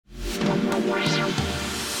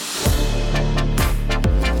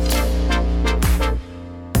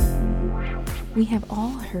we have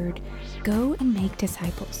all heard, "Go and make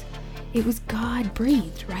disciples." It was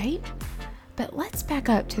God-breathed, right? But let's back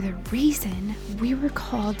up to the reason we were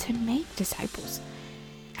called to make disciples: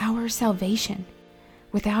 our salvation.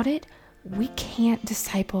 Without it, we can't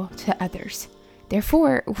disciple to others.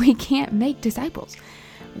 Therefore, we can't make disciples.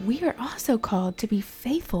 We are also called to be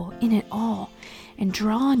faithful in it all and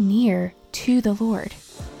draw near to the Lord.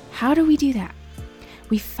 How do we do that?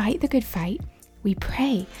 We fight the good fight, we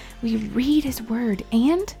pray, we read His Word,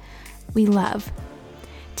 and we love.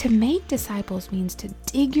 To make disciples means to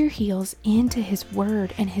dig your heels into His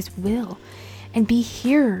Word and His will, and be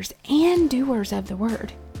hearers and doers of the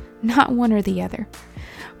Word, not one or the other.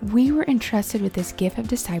 We were entrusted with this gift of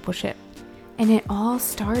discipleship, and it all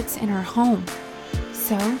starts in our home.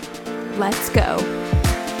 So, let's go.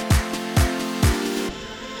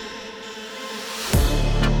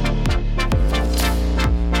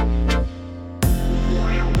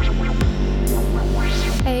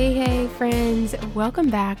 Hey, friends. Welcome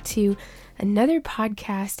back to another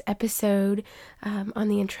podcast episode on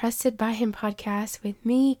the Entrusted by Him podcast with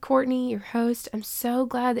me, Courtney, your host. I'm so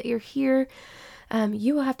glad that you're here.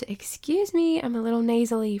 You will have to excuse me. I'm a little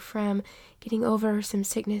nasally from getting over some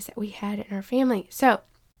sickness that we had in our family. So,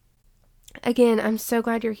 again, I'm so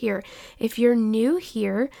glad you're here. If you're new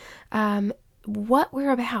here, what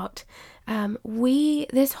we're about,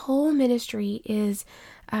 this whole ministry is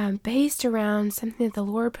based around something that the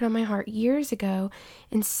Lord put on my heart years ago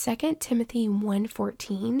in 2 Timothy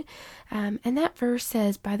 1:14. And that verse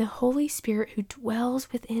says, "By the Holy Spirit who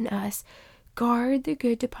dwells within us, guard the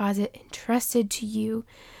good deposit entrusted to you."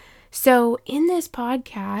 So in this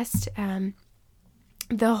podcast,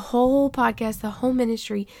 the whole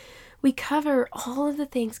ministry, we cover all of the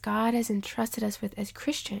things God has entrusted us with as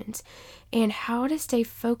Christians and how to stay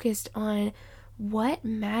focused on what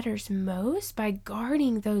matters most by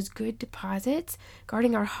guarding those good deposits,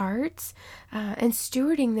 guarding our hearts, and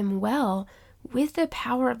stewarding them well with the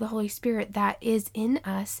power of the Holy Spirit that is in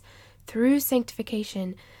us through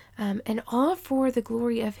sanctification, and all for the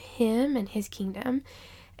glory of Him and His kingdom.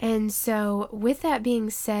 And so with that being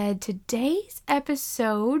said, today's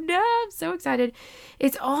episode, I'm so excited.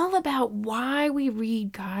 It's all about why we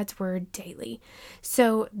read God's Word daily.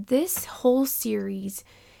 So this whole series,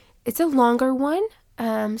 it's a longer one,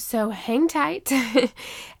 so hang tight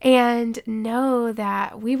and know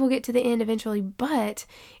that we will get to the end eventually. But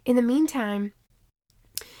in the meantime,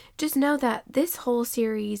 just know that this whole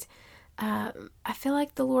series, I feel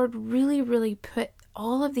like the Lord really, really put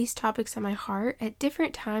all of these topics on my heart at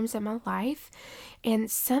different times in my life, and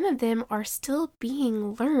some of them are still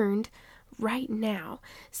being learned right now.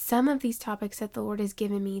 Some of these topics that the Lord has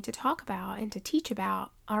given me to talk about and to teach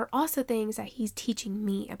about are also things that He's teaching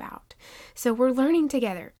me about. So we're learning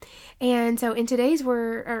together. And so in today's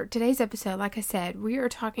episode, like I said, we are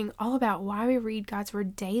talking all about why we read God's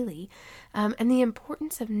Word daily, and the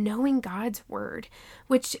importance of knowing God's Word,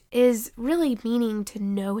 which is really meaning to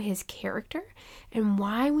know His character, and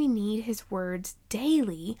why we need His words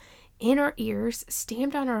daily in our ears,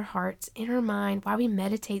 stamped on our hearts, in our mind, while we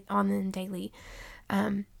meditate on them daily.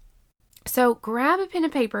 So grab a pen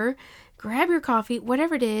and paper, grab your coffee,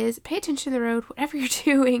 whatever it is, pay attention to the road, whatever you're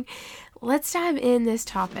doing. Let's dive in this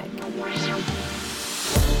topic.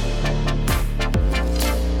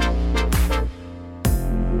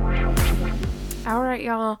 All right,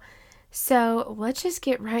 y'all. So let's just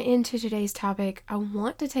get right into today's topic. I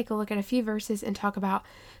want to take a look at a few verses and talk about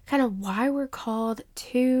kind of why we're called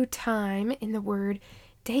to time in the Word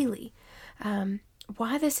daily,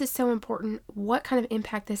 why this is so important, what kind of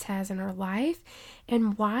impact this has in our life,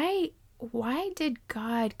 and why did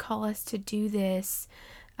God call us to do this,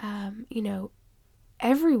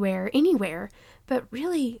 everywhere, anywhere, but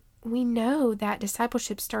really we know that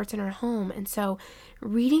discipleship starts in our home. And so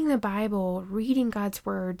reading the Bible, reading God's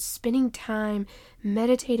Word, spending time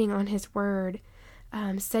meditating on His Word,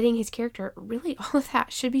 studying His character, really all of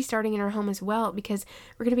that should be starting in our home as well, because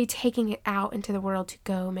we're going to be taking it out into the world to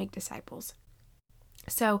go make disciples.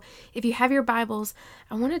 So if you have your Bibles,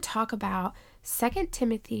 I want to talk about 2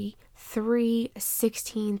 Timothy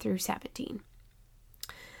 3:16 through 17.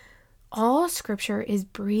 All Scripture is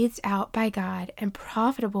breathed out by God and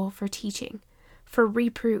profitable for teaching, for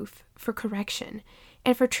reproof, for correction,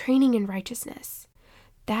 and for training in righteousness,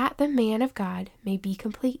 that the man of God may be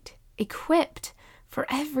complete, equipped for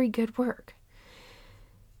every good work.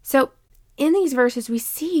 So in these verses, we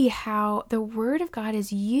see how the Word of God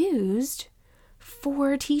is used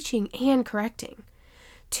for teaching and correcting,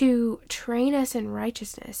 to train us in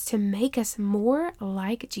righteousness, to make us more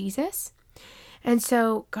like Jesus. And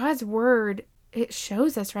so God's Word, it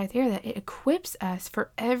shows us right there that it equips us for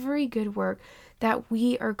every good work that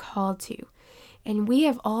we are called to. And we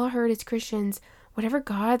have all heard as Christians, whatever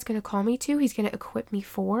God's going to call me to, he's going to equip me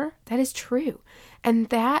for. That is true. And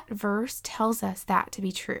that verse tells us that to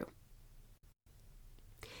be true.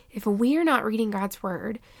 If we are not reading God's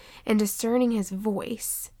word and discerning his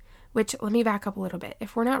voice, which, let me back up a little bit.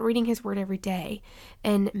 If we're not reading his word every day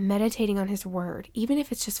and meditating on his word, even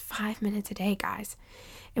if it's just 5 minutes a day, guys,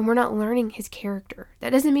 and we're not learning his character,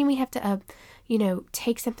 that doesn't mean we have to,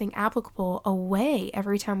 take something applicable away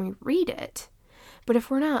every time we read it. But if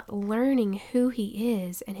we're not learning who he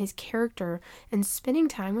is and his character and spending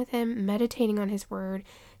time with him, meditating on his word,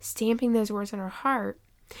 stamping those words on our heart,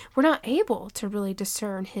 we're not able to really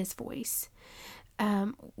discern his voice.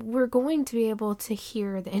 We're going to be able to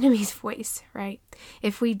hear the enemy's voice, right?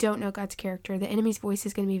 If we don't know God's character, the enemy's voice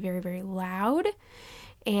is going to be very, very loud,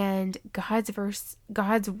 and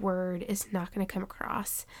God's word is not going to come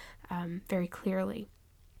across very clearly.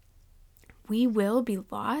 We will be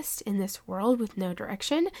lost in this world with no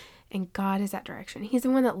direction, and God is that direction. He's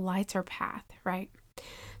the one that lights our path, right?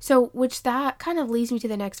 So, which that kind of leads me to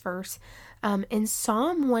the next verse. In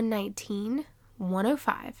Psalm 119,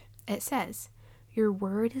 105, it says, "Your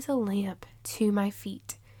word is a lamp to my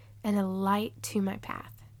feet and a light to my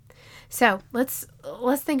path." So let's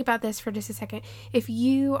think about this for just a second. If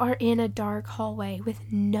you are in a dark hallway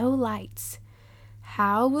with no lights,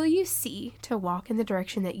 how will you see to walk in the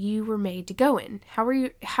direction that you were made to go in?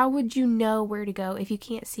 How would you know where to go if you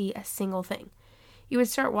can't see a single thing? You would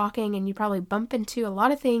start walking and you probably bump into a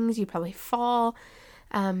lot of things. You probably fall.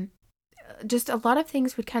 Just a lot of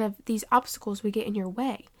things these obstacles would get in your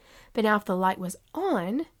way. But now if the light was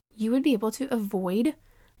on, you would be able to avoid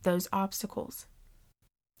those obstacles.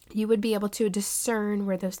 You would be able to discern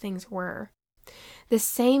where those things were. The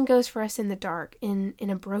same goes for us in the dark, in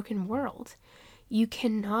a broken world. You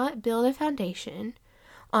cannot build a foundation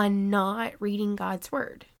on not reading God's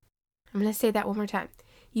word. I'm going to say that one more time.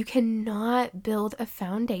 You cannot build a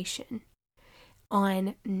foundation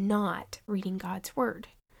on not reading God's word.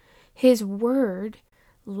 His word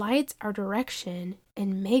lights our direction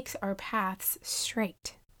and makes our paths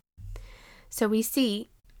straight. So we see,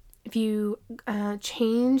 if you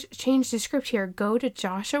change the script here, go to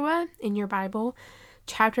Joshua in your Bible,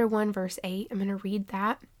 chapter 1, verse 8. I'm going to read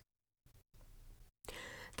that.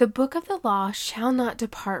 "The book of the law shall not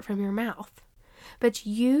depart from your mouth, but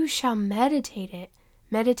you shall meditate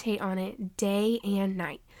on it day and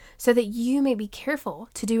night, so that you may be careful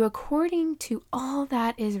to do according to all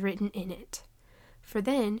that is written in it. For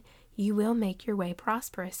then you will make your way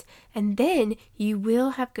prosperous, and then you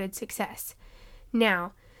will have good success."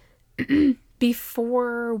 Now,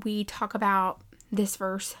 before we talk about this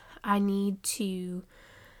verse, I need to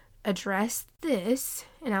address this,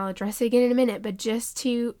 and I'll address it again in a minute, but just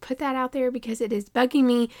to put that out there because it is bugging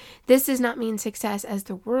me, this does not mean success as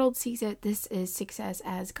the world sees it. This is success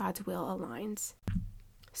as God's will aligns.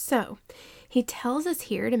 So, he tells us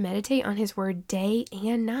here to meditate on his word day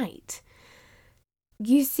and night.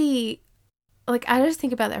 You see, I just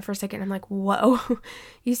think about that for a second. I'm like, whoa.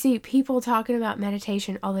 You see people talking about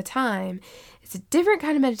meditation all the time. It's a different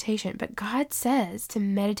kind of meditation, but God says to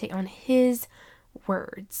meditate on his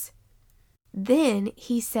words. Then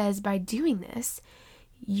he says, by doing this,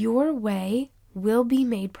 your way will be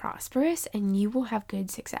made prosperous and you will have good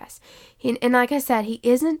success. And like I said, he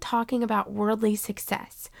isn't talking about worldly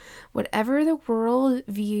success. Whatever the world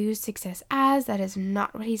views success as, that is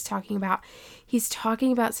not what he's talking about. He's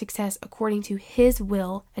talking about success according to his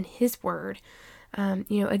will and his word.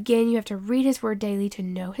 Again, you have to read his word daily to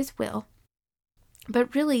know his will.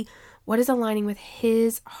 But really, what is aligning with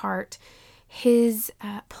his heart, his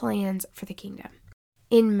plans for the kingdom?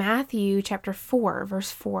 In Matthew chapter 4,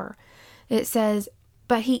 verse 4, it says,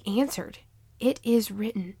 "But he answered, 'It is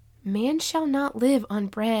written, man shall not live on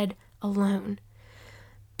bread alone,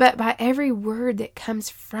 but by every word that comes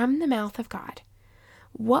from the mouth of God.'"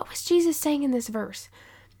 What was Jesus saying in this verse?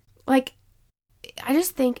 I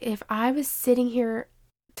just think if I was sitting here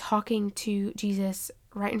talking to Jesus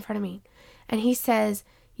right in front of me, and he says,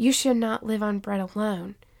 "You should not live on bread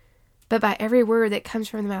alone, but by every word that comes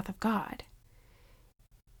from the mouth of God,"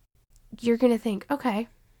 you're going to think, okay.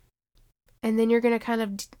 And then you're going to kind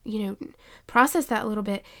of, process that a little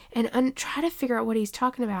bit and try to figure out what he's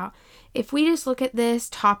talking about. If we just look at this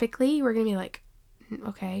topically, we're going to be like,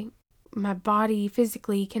 okay, my body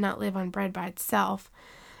physically cannot live on bread by itself,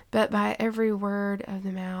 but by every word of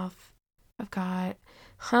the mouth of God.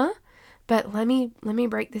 Huh? But let me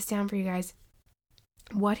break this down for you guys.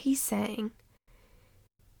 What he's saying.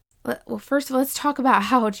 Well, first of all, let's talk about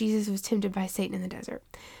how Jesus was tempted by Satan in the desert.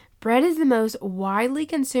 Bread is the most widely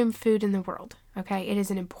consumed food in the world. Okay, it is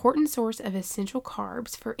an important source of essential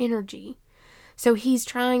carbs for energy. So he's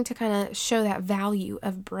trying to kind of show that value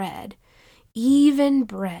of bread. Even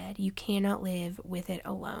bread, you cannot live with it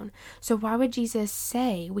alone. So why would Jesus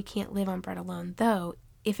say we can't live on bread alone, though,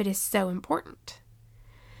 if it is so important?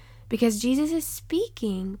 Because Jesus is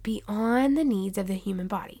speaking beyond the needs of the human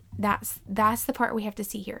body. That's the part we have to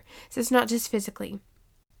see here. So it's not just physically.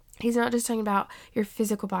 He's not just talking about your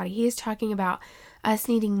physical body. He is talking about us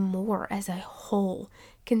needing more as a whole,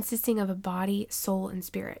 consisting of a body, soul, and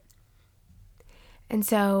spirit. And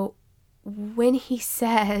so when he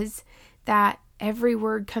says that every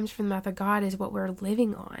word comes from the mouth of God is what we're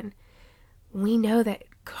living on, we know that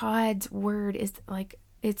God's word is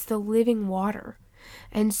it's the living water.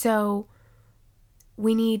 And so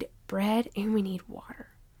we need bread and we need water.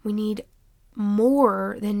 We need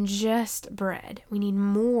more than just bread. We need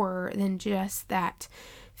more than just that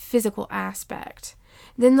physical aspect.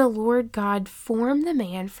 Then the Lord God formed the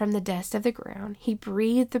man from the dust of the ground. He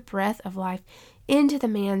breathed the breath of life into the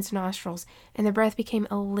man's nostrils, and the breath became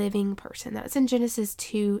a living person. That's in Genesis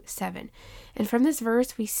 2:7. And from this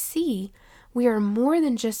verse, we see we are more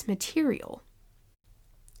than just material.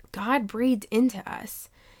 God breathed into us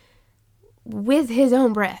with his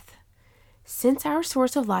own breath. Since our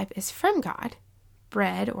source of life is from God,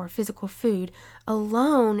 bread or physical food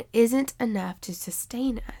alone isn't enough to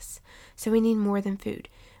sustain us. So we need more than food.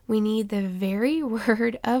 We need the very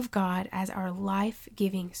word of God as our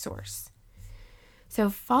life-giving source. So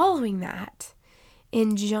following that,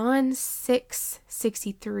 in John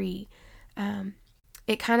 6:63,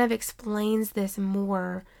 it kind of explains this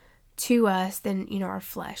more to us than, our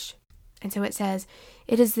flesh. And so it says,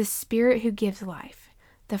 "It is the Spirit who gives life.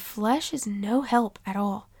 The flesh is no help at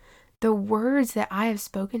all. The words that I have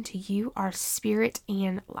spoken to you are spirit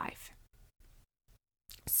and life."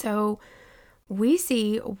 So we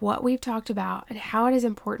see what we've talked about and how it is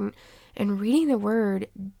important in reading the word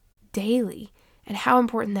daily and how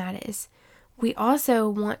important that is. We also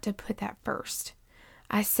want to put that first.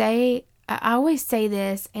 I always say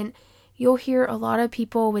this, and you'll hear a lot of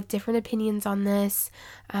people with different opinions on this.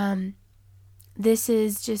 This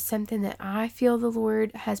is just something that I feel the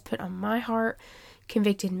Lord has put on my heart,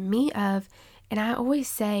 convicted me of. And I always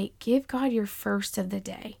say, give God your first of the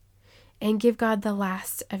day and give God the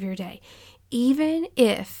last of your day. Even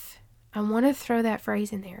if, I want to throw that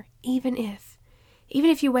phrase in there, even if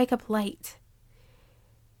you wake up late,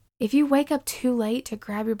 if you wake up too late to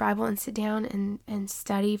grab your Bible and sit down and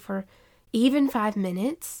study for even 5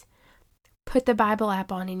 minutes, put the Bible app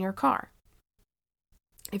on in your car.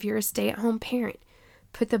 If you're a stay-at-home parent,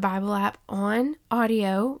 put the Bible app on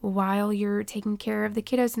audio while you're taking care of the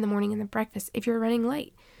kiddos in the morning and the breakfast. If you're running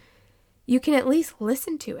late, you can at least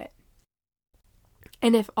listen to it.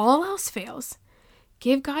 And if all else fails,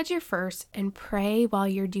 give God your first and pray while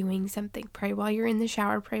you're doing something. Pray while you're in the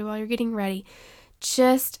shower. Pray while you're getting ready.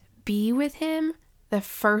 Just be with him the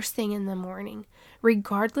first thing in the morning,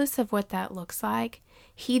 regardless of what that looks like.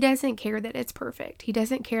 He doesn't care that it's perfect. He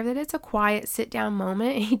doesn't care that it's a quiet sit-down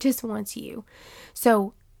moment. He just wants you.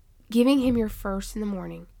 So giving him your first in the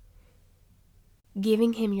morning,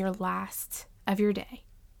 giving him your last of your day,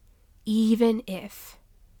 even if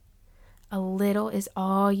a little is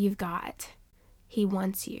all you've got, he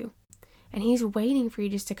wants you. And he's waiting for you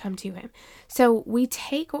just to come to him. So we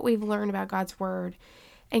take what we've learned about God's word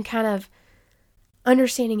and kind of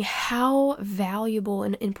understanding how valuable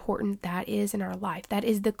and important that is in our life. That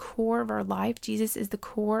is the core of our life. Jesus is the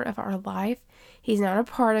core of our life. He's not a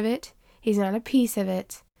part of it. He's not a piece of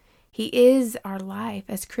it. He is our life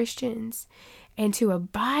as Christians. And to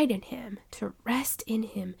abide in him, to rest in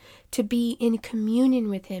him, to be in communion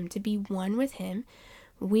with him, to be one with him,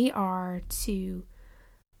 we are to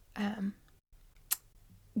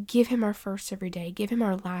give him our first every day, give him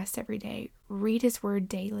our last every day, read his word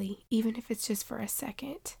daily, even if it's just for a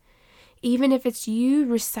second. Even if it's you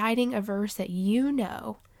reciting a verse that you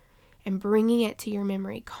know and bringing it to your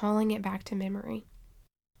memory, calling it back to memory.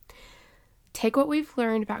 Take what we've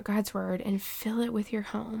learned about God's word and fill it with your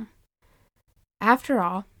home. After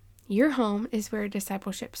all, your home is where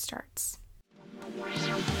discipleship starts.